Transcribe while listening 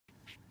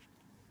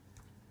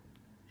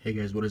Hey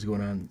guys, what is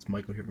going on? It's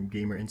Michael here from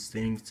Gamer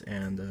Instinct,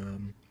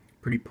 and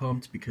pretty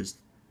pumped because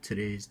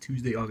today's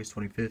Tuesday, August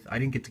 25th. I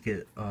didn't get to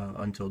get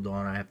until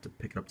dawn. I have to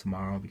pick it up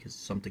tomorrow because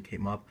something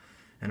came up,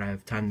 and I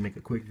have time to make a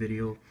quick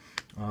video.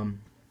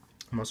 I'm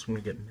also going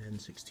to get Madden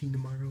 16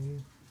 tomorrow.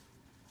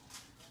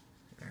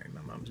 Alright, my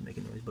mom's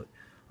making noise, but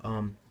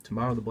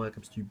tomorrow the Black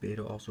Ops 2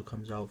 beta also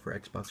comes out for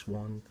Xbox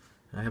One.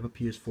 And I have a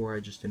PS4, I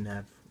just didn't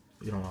have,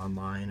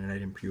 online, and I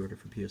didn't pre-order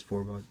for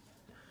PS4, but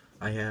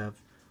I have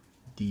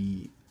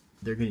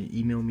they're going to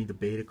email me the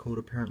beta code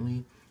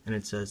apparently, and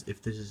it says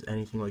if this is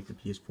anything like the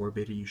PS4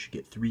 beta, you should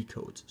get 3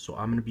 codes. So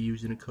I'm going to be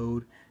using a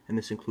code, and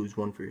this includes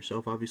 1 for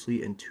yourself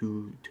obviously, and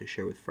 2 to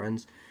share with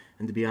friends.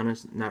 And to be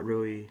honest, none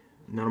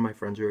of my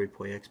friends really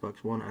play Xbox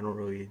One.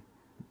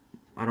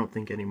 I don't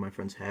think any of my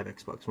friends have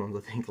Xbox Ones.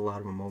 I think a lot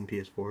of them own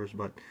PS4s,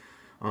 but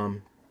so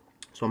I'm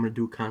going to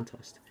do a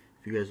contest.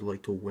 If you guys would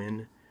like to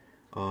win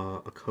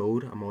a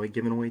code, I'm only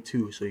giving away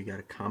 2, so you got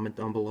to comment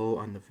down below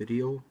on the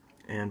video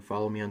and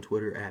follow me on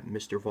Twitter at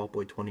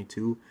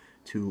MrVaultBoy22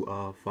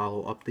 to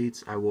follow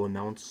updates. I will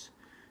announce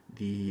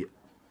the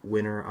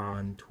winner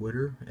on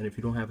Twitter, and if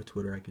you don't have a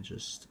Twitter, I could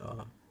just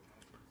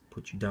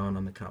put you down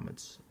on the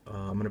comments.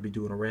 I'm going to be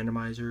doing a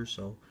randomizer,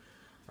 so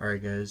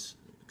alright guys,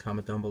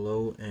 comment down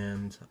below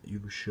and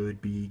you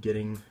should be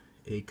getting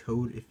a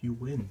code if you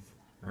win.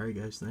 Alright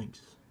guys,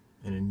 thanks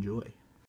and enjoy.